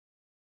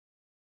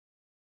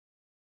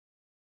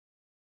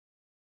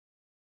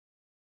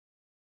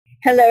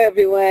Hello,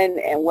 everyone,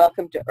 and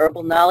welcome to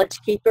Herbal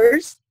Knowledge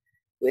Keepers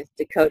with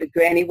Dakota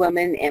Granny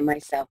Woman and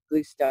myself,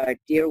 Blue Star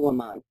Deer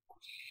Woman.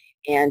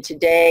 And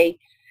today,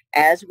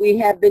 as we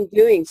have been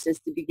doing since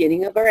the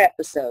beginning of our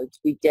episodes,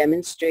 we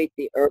demonstrate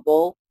the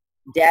herbal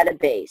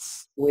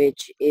database,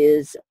 which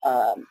is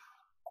a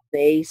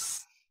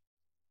base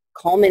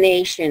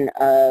culmination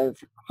of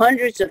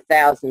hundreds of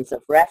thousands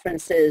of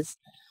references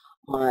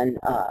on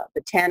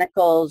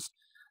botanicals,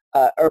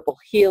 herbal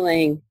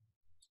healing,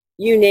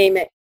 you name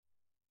it.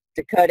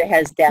 Dakota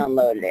has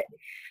downloaded it.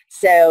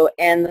 So,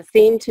 and the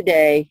theme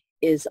today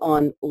is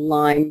on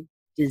Lyme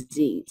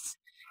disease.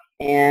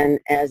 And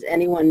as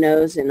anyone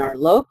knows in our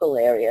local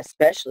area,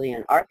 especially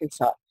in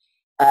Arkansas,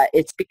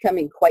 it's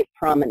becoming quite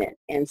prominent.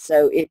 And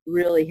so it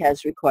really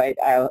has required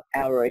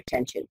our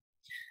attention.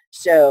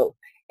 So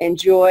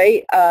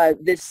enjoy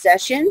this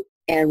session.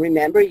 And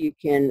remember, you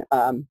can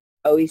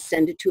always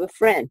send it to a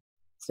friend.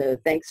 So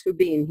thanks for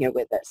being here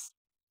with us.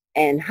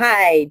 And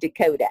hi,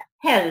 Dakota.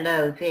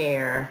 Hello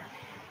there.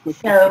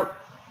 So,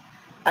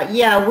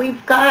 yeah,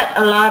 we've got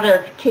a lot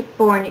of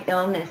tick-borne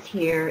illness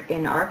here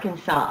in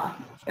Arkansas.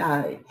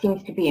 It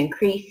seems to be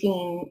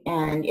increasing,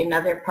 and in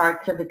other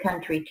parts of the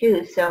country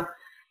too. So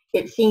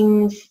it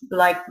seems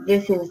like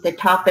this is the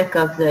topic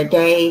of the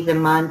day, the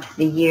month,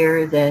 the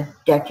year, the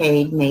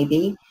decade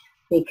maybe,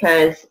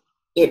 because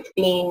it's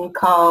being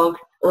called,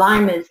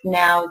 Lyme is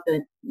now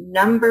the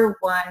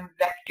 #1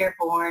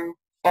 vector-borne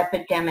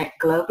epidemic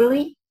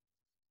globally.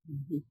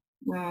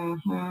 Wow.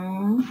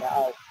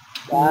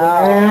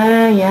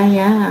 Wow.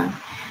 Yeah.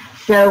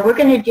 So we're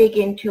going to dig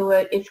into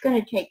it. It's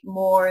going to take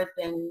more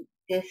than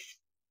this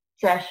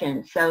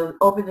session. So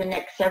over the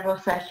next several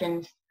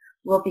sessions,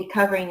 we'll be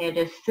covering it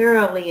as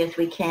thoroughly as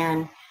we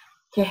can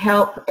to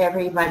help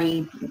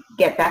everybody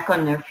get back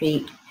on their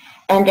feet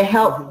and to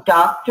help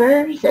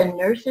doctors and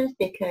nurses,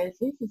 because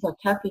this is a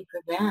toughie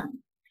for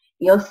them.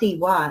 You'll see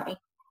why.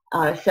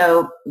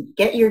 So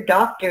get your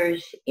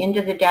doctors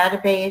into the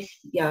database.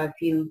 If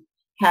you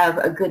have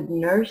a good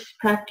nurse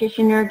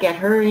practitioner, get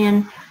her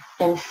in,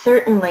 and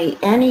certainly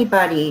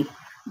anybody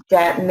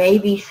that may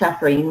be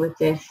suffering with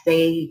this,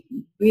 they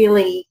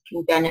really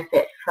can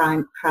benefit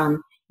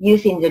from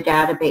using the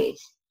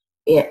database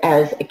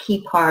as a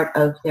key part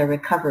of their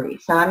recovery.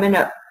 So I'm going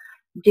to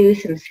do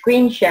some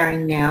screen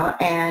sharing now,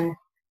 and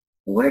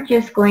we're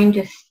just going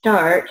to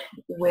start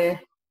with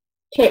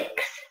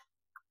ticks.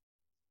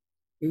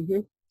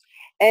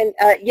 And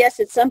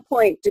yes, at some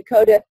point,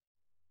 Dakota,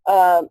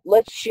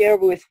 let's share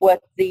with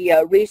what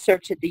the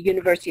research at the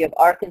University of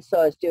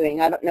Arkansas is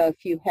doing. I don't know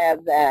if you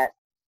have that.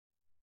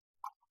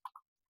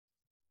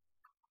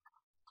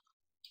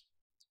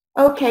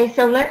 Okay,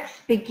 so let's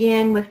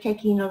begin with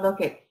taking a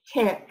look at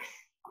ticks.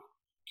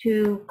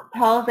 To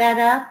pull that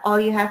up, all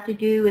you have to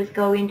do is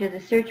go into the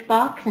search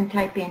box and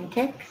type in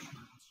ticks,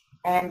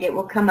 and it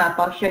will come up.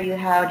 I'll show you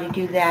how to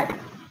do that,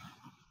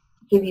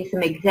 give you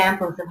some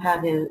examples of how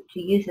to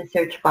use the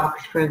search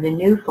box for the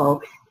new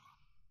folks.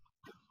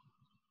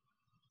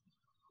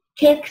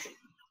 Ticks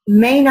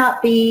may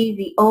not be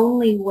the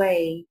only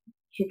way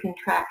to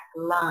contract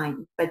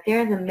Lyme, but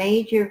they're the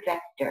major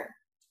vector.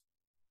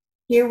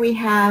 Here we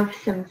have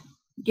some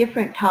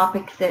different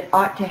topics that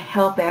ought to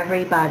help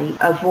everybody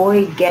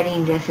avoid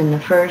getting this in the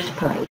first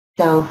place.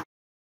 So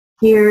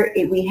here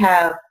we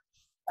have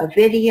a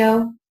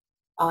video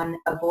on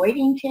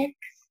avoiding ticks.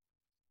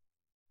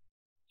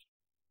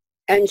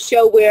 And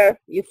show where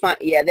you find,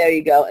 yeah, there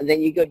you go. And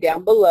then you go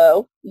down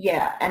below.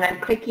 Yeah, and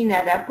I'm clicking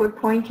that upward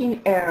pointing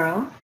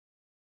arrow.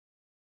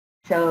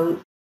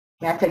 So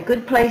that's a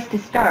good place to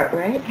start,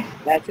 right?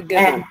 That's a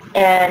good one.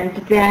 And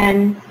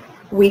then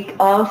we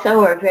also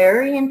are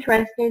very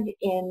interested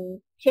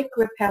in tick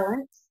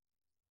repellents.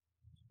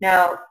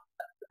 Now,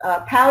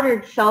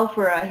 powdered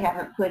sulfur I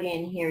haven't put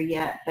in here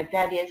yet, but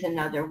that is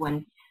another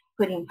one.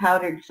 Putting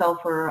powdered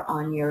sulfur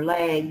on your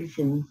legs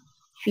and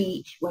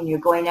feet when you're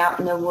going out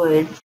in the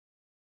woods.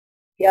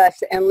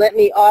 Yes, and let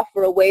me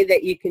offer a way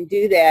that you can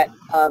do that.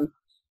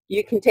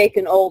 You can take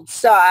an old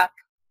sock,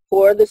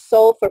 pour the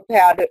sulfur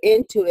powder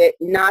into it,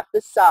 not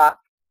the sock,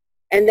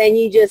 and then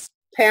you just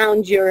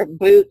pound your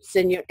boots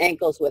and your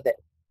ankles with it.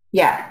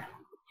 Yeah.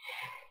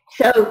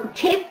 So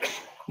ticks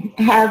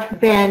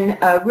have been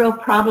a real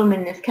problem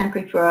in this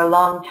country for a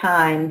long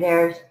time.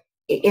 There's,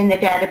 in the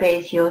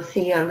database, you'll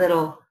see a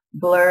little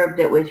blurb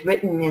that was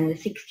written in the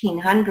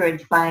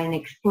 1600s by an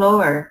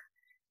explorer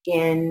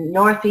in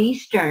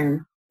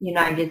northeastern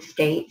United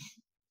States.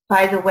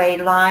 By the way,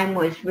 Lyme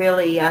was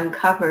really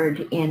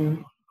uncovered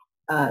in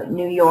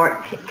New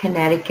York,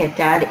 Connecticut,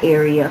 that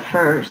area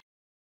first.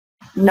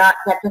 That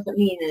doesn't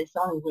mean that it's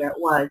only where it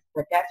was,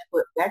 but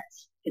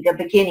that's the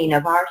beginning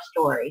of our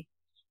story.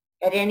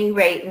 At any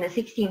rate, in the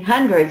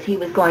 1600s, he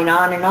was going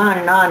on and on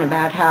and on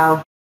about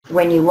how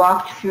when you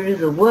walked through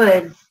the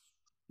woods,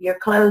 your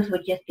clothes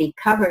would just be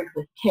covered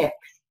with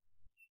ticks.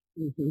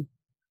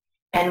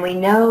 And we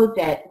know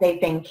that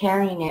they've been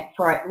carrying it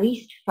for at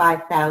least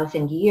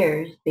 5,000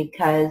 years,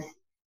 because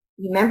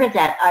you remember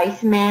that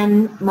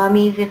Iceman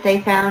mummy that they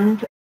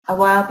found a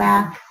while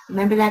back?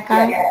 Remember that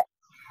guy?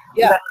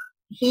 Yeah.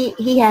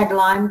 he had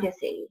Lyme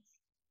disease.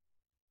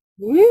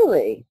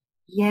 Really?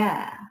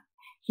 Yeah.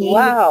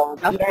 Wow,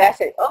 how Yeah.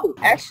 fascinating. Oh,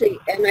 actually,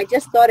 and I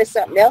just thought of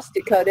something else,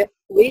 Dakota.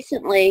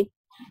 Recently,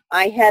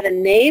 I had a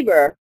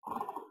neighbor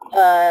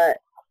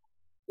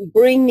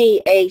bring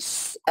me a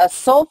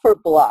sulfur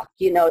block.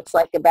 You know, it's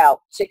like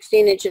about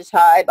 16 inches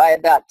high by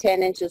about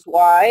 10 inches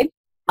wide.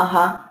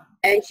 Uh-huh.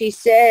 And she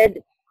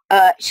said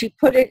she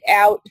put it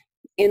out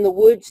in the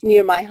woods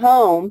near my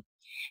home.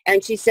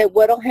 And she said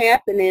what'll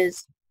happen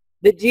is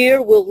the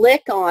deer will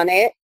lick on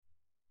it,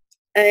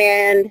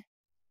 and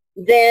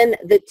then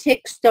the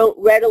ticks don't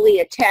readily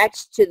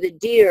attach to the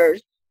deer.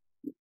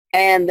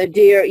 And the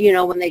deer, you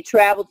know, when they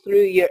travel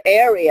through your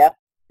area,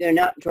 they're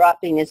not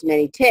dropping as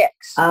many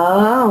ticks.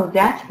 Oh,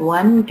 that's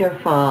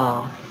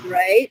wonderful.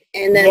 Right?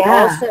 And then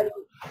Yeah.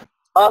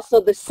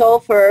 also the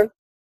sulfur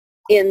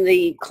in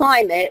the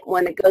climate,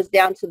 when it goes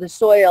down to the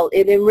soil,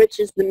 it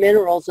enriches the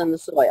minerals in the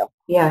soil.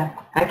 Yeah,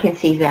 I can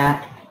see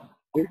that.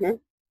 Mm-hmm.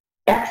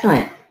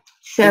 Excellent.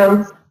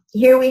 So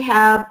here we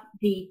have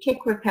the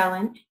tick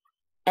repellent,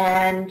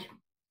 and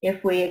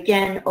if we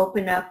again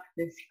open up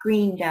the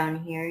screen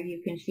down here,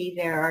 you can see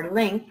there are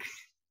links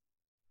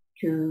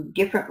to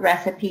different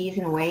recipes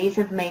and ways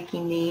of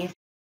making these.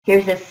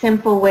 Here's a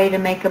simple way to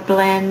make a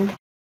blend.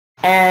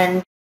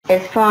 And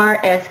as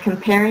far as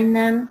comparing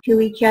them to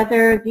each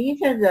other,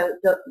 these are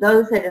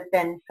those that have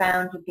been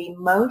found to be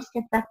most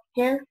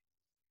effective.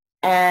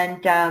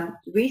 And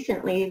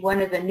recently,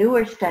 one of the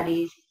newer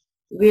studies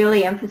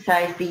really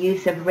emphasized the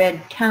use of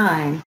red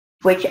thyme,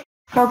 which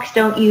folks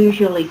don't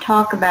usually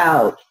talk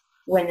about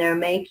when they're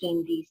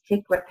making these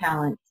tick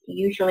repellents.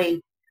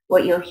 Usually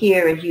what you'll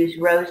hear is use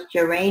rose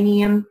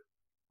geranium,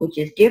 which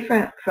is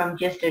different from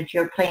just a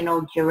plain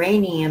old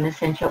geranium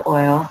essential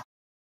oil.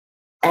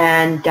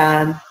 And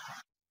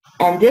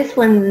this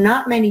one,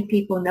 not many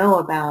people know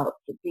about.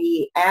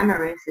 The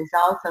amyris is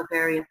also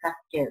very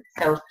effective.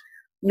 So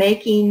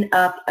making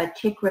up a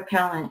tick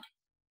repellent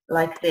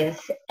like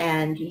this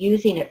and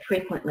using it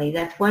frequently,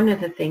 that's one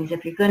of the things.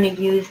 If you're going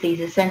to use these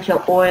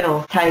essential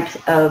oil types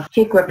of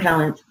tick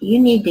repellents, you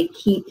need to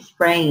keep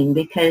spraying,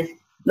 because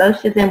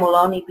most of them will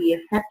only be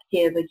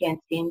effective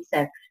against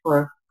insects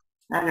for,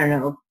 I don't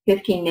know,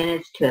 15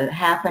 minutes to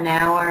half an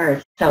hour,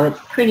 so it's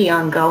pretty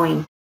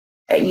ongoing.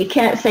 You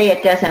can't say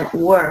it doesn't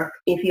work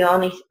if you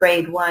only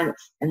sprayed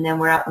once and then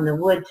we're out in the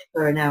woods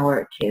for an hour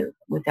or two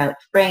without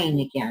spraying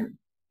again,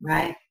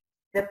 right?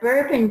 The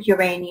bourbon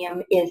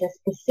geranium is a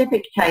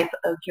specific type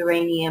of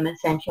geranium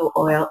essential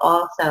oil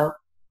also.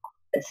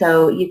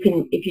 So you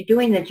can, if you're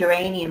doing the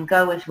geranium,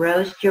 go with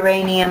rose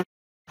geranium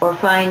or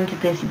find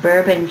this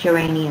bourbon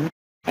geranium,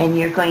 and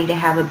you're going to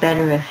have a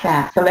better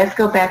effect. So let's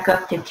go back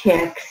up to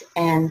ticks,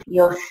 and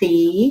you'll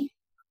see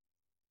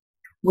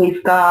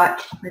we've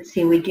got, let's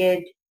see, we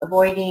did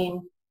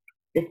avoiding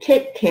the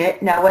tick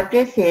kit. Now what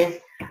this is,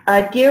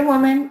 dear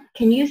woman,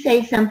 can you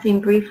say something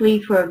briefly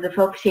for the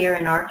folks here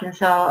in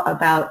Arkansas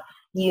about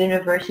the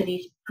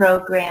university's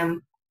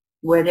program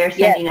where they're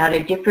sending out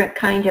a different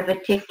kind of a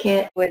tick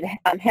kit?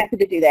 I'm happy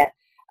to do that.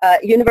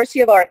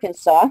 University of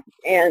Arkansas,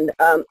 and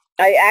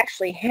I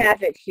actually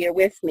have it here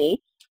with me.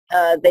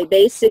 They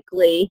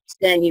basically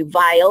send you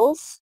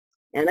vials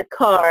and a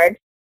card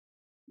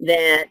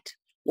that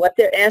what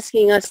they're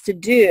asking us to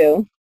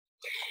do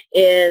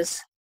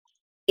is,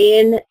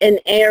 in an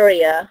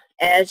area,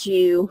 as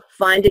you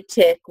find a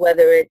tick,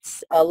 whether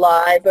it's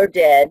alive or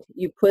dead,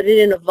 you put it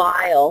in a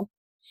vial,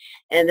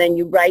 and then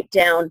you write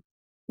down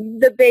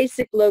the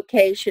basic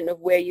location of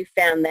where you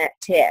found that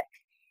tick.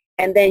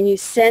 And then you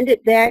send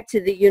it back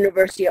to the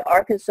University of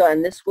Arkansas,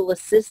 and this will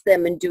assist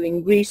them in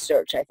doing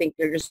research. I think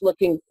they're just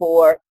looking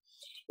for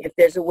if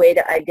there's a way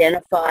to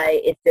identify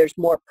if there's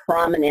more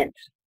prominent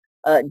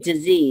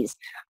disease.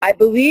 I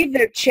believe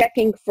they're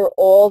checking for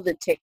all the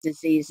tick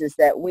diseases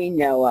that we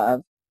know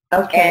of.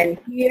 Okay.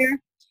 And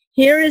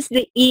here is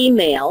the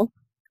email,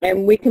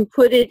 and we can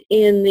put it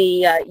in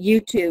the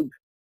YouTube,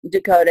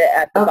 Dakota,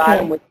 at the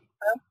bottom. With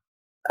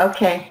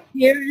Okay.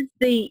 Here is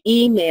the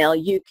email.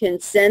 You can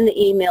send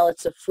the email.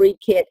 It's a free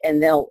kit,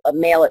 and they'll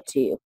mail it to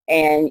you.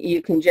 And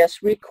you can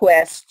just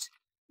request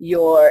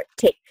your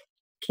tick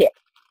kit.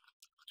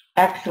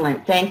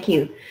 Excellent. Thank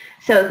you.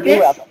 So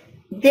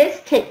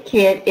this tick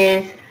kit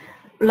is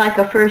like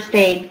a first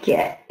aid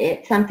kit.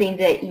 It's something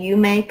that you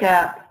make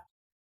up.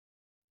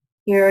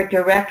 Here are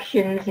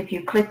directions if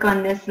you click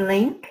on this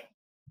link.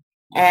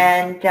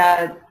 And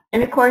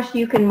of course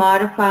you can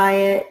modify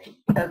it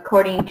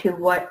according to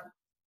what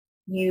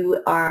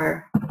you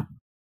are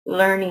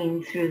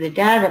learning through the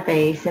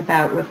database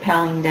about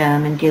repelling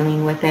them and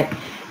dealing with it.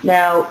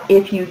 Now,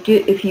 if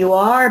you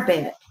are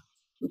bit,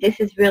 this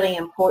is really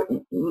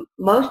important.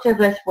 Most of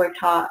us were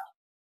taught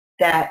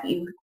that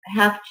you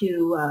have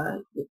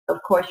to,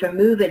 of course,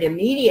 remove it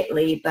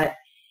immediately, but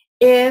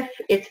if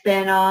it's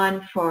been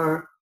on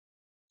for,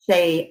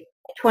 say,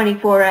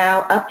 24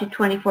 hours, up to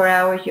 24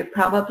 hours, you're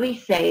probably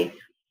safe.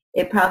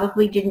 It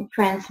probably didn't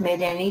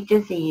transmit any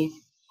disease.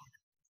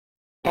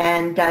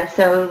 And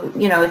so,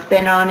 you know, it's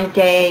been on a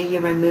day, you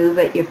remove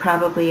it, you're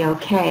probably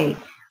okay.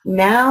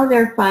 Now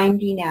they're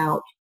finding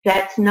out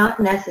that's not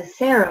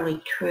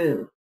necessarily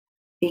true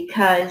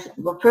because,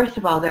 well, first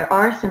of all, there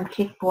are some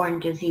tick-borne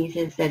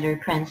diseases that are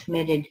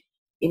transmitted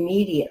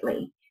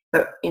immediately.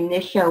 But in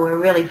this show, we're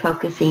really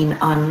focusing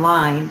on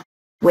Lyme.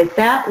 With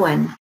that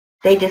one,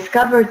 they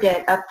discovered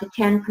that up to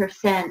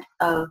 10%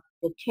 of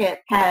the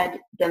tick had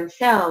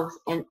themselves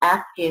an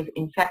active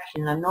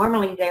infection. Now,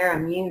 normally they're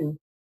immune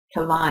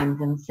to Lyme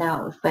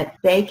themselves, but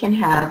they can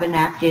have an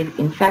active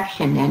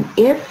infection. And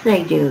if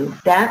they do,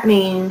 that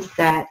means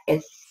that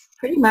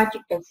pretty much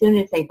as soon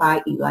as they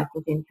bite you, like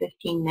within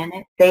 15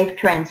 minutes, they've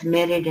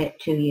transmitted it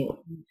to you.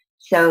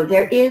 So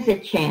there is a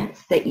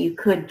chance that you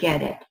could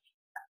get it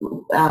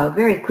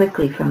very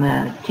quickly from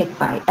a tick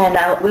bite. And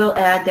I will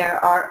add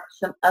there are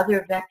some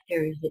other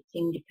vectors that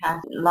seem to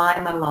pass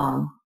Lyme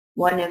along.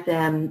 One of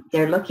them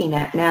they're looking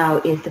at now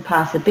is the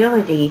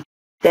possibility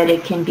that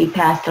it can be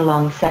passed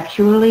along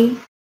sexually.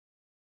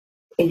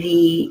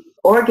 The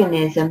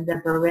organism,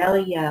 the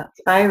Borrelia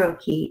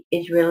spirochete,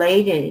 is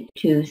related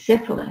to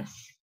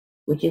syphilis,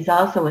 which is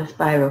also a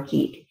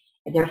spirochete.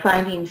 They're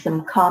finding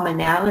some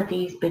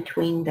commonalities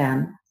between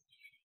them.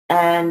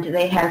 And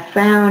they have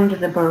found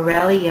the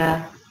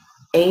Borrelia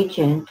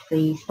agent,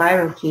 the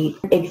spirochete,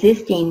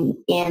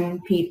 existing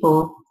in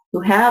people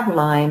who have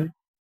Lyme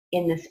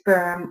in the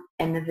sperm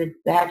and the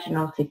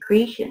vaginal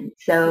secretion.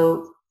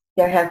 So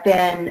there have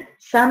been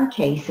some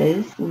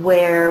cases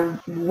where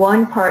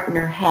one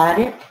partner had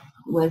it,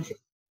 was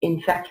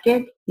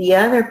infected. The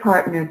other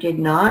partner did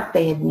not.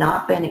 They had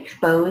not been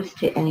exposed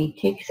to any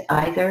ticks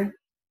either,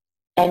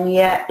 and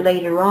yet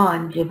later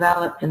on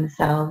developed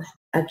themselves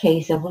a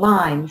case of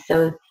Lyme.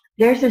 So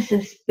there's a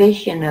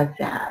suspicion of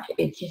that.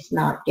 It's just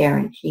not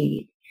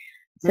guaranteed.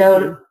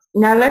 So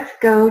now let's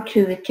go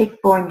to the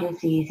tick-borne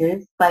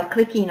diseases. By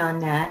clicking on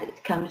that,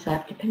 it comes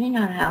up, depending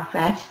on how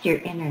fast your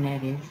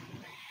internet is.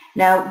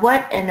 Now,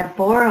 what an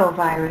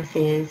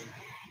arborovirus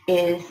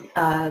is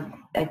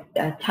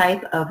a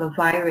type of a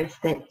virus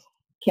that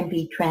can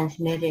be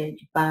transmitted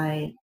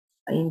by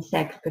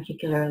insects,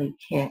 particularly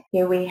ticks.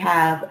 Here we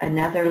have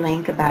another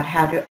link about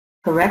how to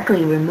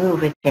correctly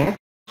remove a tick.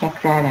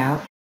 Check that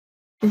out.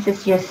 This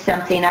is just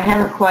something, I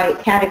haven't quite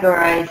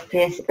categorized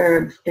this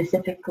herb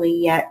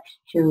specifically yet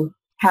to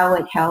how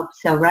it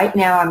helps. So right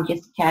now I'm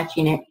just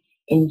attaching it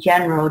in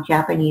general,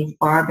 Japanese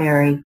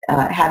barberry,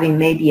 having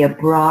maybe a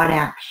broad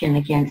action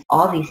against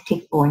all these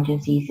tick-borne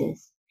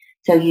diseases.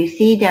 So you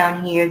see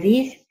down here,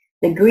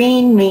 the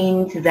green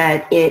means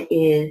that it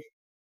is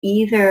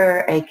either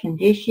a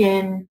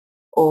condition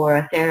or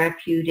a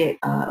therapeutic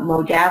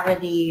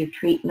modality or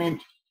treatment.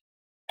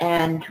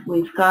 And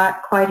we've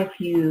got quite a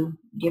few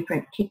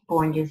different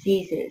tick-borne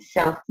diseases.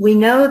 So we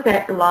know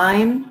that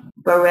Lyme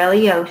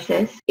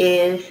borreliosis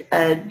is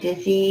a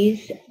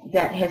disease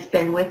that has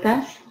been with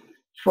us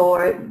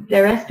for,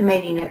 they're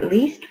estimating, at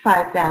least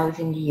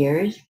 5,000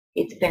 years.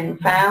 It's been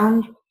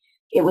found,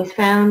 it was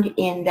found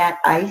in that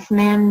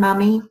Iceman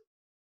mummy.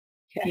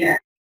 Yeah.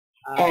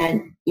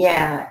 And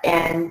yeah,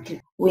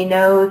 and we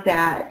know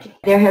that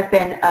there have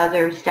been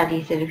other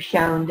studies that have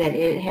shown that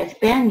it has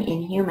been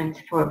in humans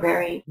for a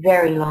very,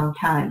 very long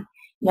time.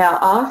 Now,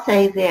 I'll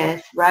say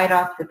this right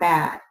off the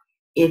bat.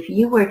 If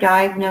you were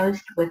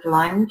diagnosed with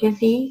Lyme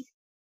disease,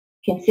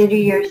 consider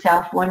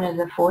yourself one of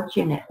the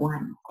fortunate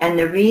ones. And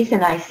the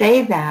reason I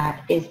say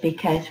that is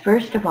because,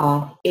 first of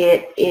all,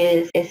 it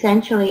is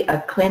essentially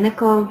a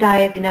clinical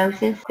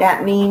diagnosis.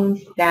 That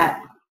means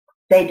that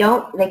they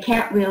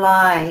can't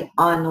rely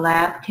on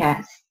lab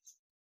tests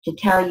to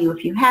tell you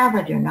if you have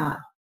it or not,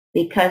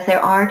 because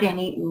there aren't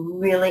any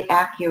really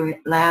accurate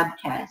lab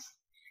tests.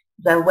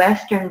 The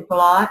Western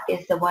blot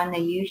is the one they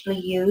usually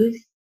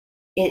use.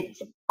 It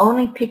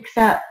only picks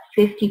up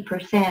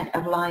 50%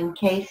 of Lyme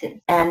cases.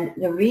 And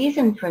the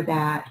reason for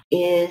that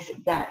is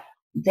that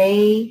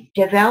they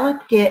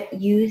developed it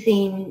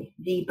using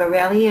the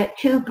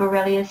two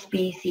Borrelia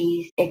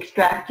species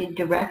extracted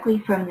directly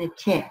from the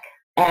tick.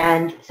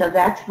 And so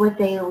that's what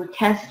they will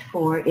test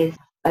for, is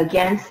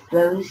against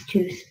those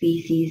two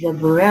species of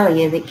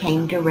Borrelia that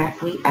came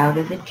directly out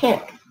of the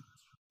tick.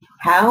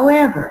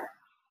 However,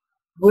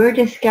 we're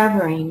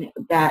discovering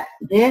that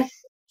this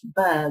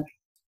bug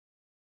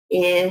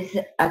is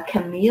a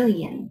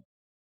chameleon.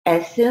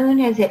 As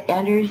soon as it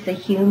enters the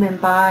human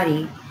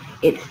body,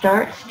 it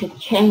starts to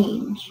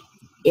change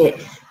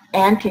its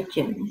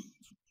antigens,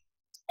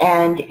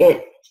 and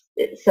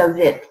so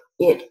that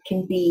it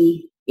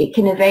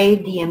can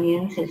evade the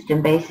immune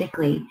system,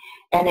 basically,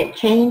 and it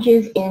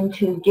changes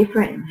into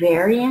different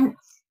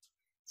variants.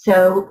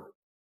 So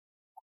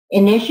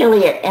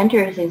initially it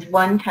enters as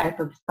one type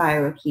of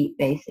spirochete,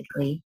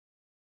 basically,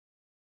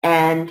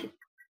 and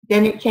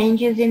then it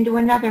changes into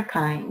another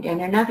kind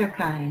and another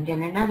kind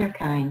and another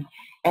kind,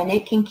 and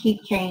it can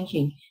keep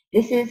changing.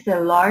 This is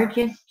the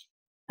largest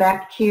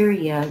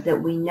bacteria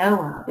that we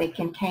know of. It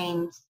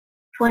contains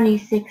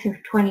 26 or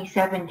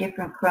 27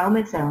 different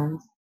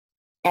chromosomes,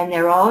 and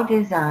they're all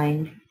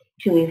designed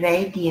to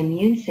evade the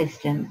immune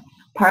system,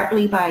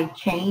 partly by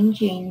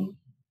changing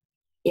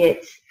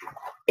its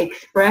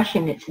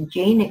expression, its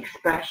gene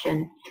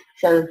expression,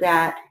 so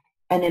that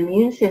an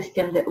immune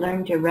system that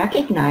learned to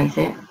recognize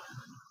it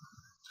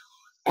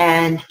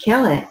and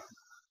kill it,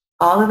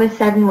 all of a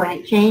sudden when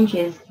it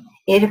changes,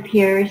 it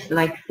appears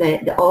like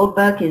the old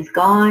bug is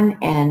gone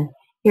and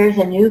here's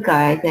a new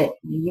guy that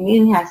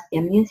the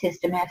immune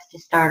system has to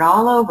start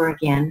all over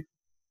again,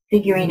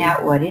 figuring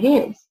out what it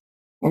is.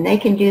 And they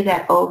can do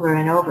that over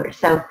and over.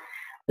 So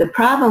the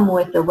problem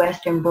with the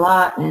Western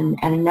blot and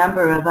a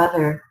number of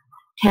other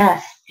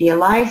tests, the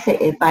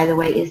ELIZA, by the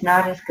way, is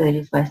not as good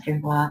as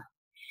Western blot,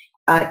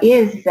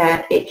 is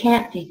that it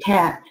can't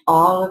detect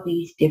all of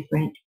these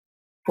different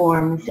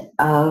forms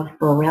of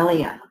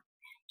Borrelia.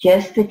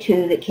 Just the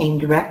two that came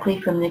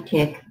directly from the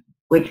tick,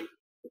 which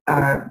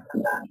are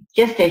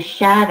just a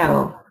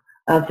shadow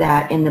of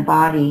that in the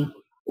body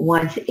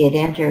once it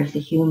enters the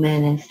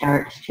human and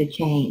starts to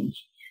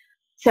change.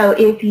 So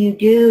if you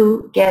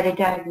do get a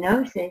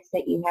diagnosis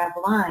that you have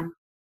Lyme,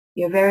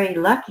 you're very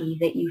lucky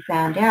that you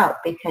found out,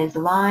 because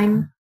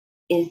Lyme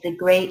is the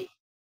great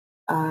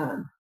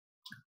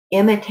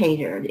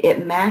imitator.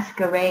 It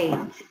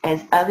masquerades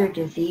as other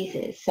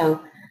diseases.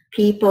 So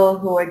people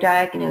who are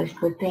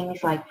diagnosed with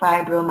things like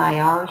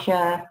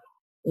fibromyalgia,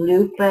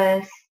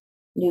 lupus,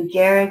 Lou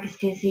Gehrig's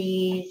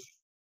disease,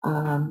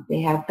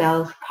 they have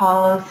Bell's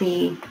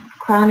palsy,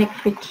 chronic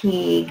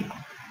fatigue,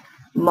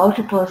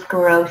 multiple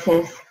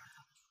sclerosis,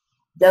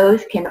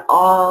 those can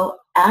all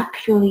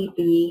actually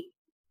be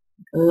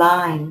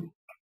Lyme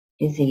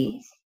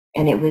disease.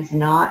 And it was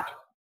not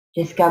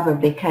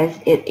discovered because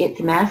it's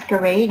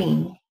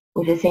masquerading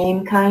with the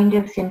same kind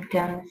of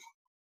symptoms,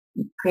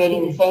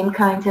 creating the same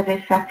kinds of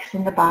effects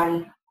in the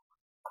body.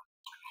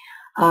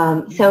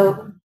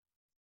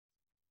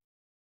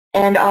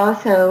 And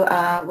also,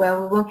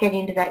 well, we won't get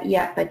into that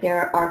yet, but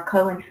there are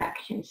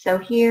co-infections. So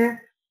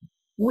here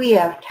we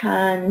have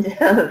tons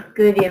of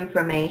good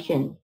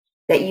information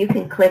that you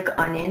can click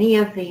on any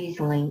of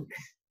these links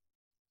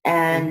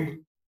and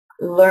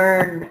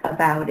learn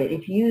about it.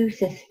 If you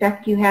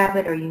suspect you have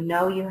it or you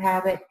know you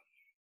have it,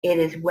 it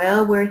is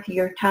well worth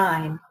your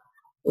time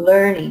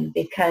learning,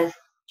 because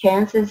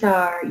chances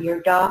are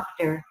your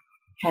doctor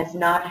has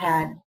not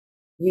had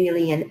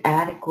really an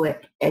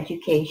adequate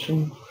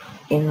education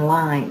in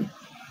Lyme.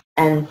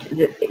 And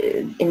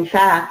in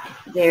fact,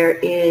 there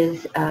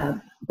is a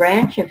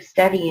branch of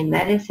study in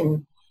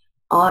medicine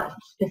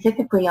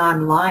specifically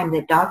on Lyme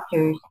that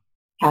doctors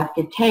have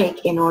to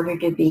take in order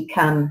to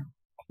become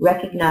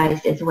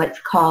recognized as what's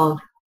called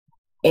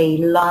a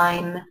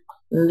Lyme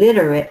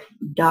literate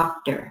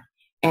doctor.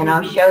 And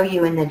I'll show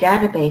you in the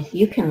database,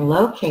 you can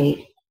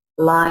locate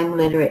Lyme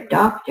literate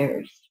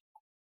doctors.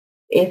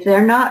 If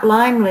they're not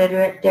Lyme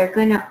literate, they're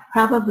going to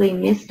probably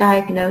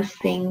misdiagnose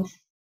things.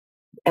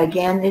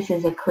 Again, this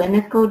is a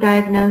clinical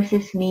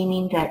diagnosis,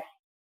 meaning that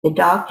the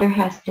doctor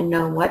has to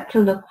know what to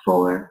look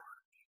for.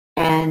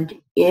 And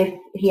if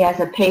he has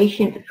a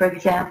patient, for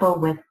example,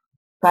 with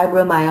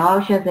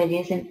fibromyalgia that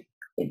isn't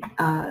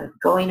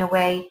going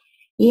away,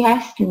 he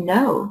has to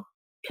know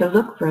to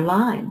look for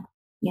Lyme.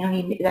 You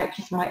know, that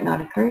just might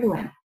not occur to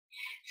him.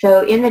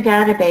 So in the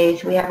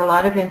database, we have a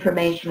lot of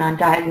information on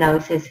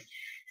diagnosis.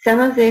 Some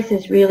of this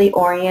is really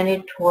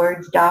oriented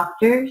towards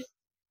doctors,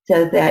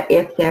 so that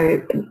if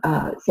they're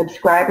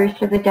subscribers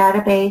to the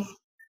database,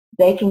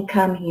 they can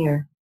come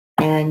here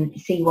and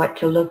see what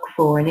to look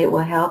for, and it will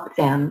help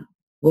them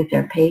with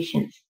their patients.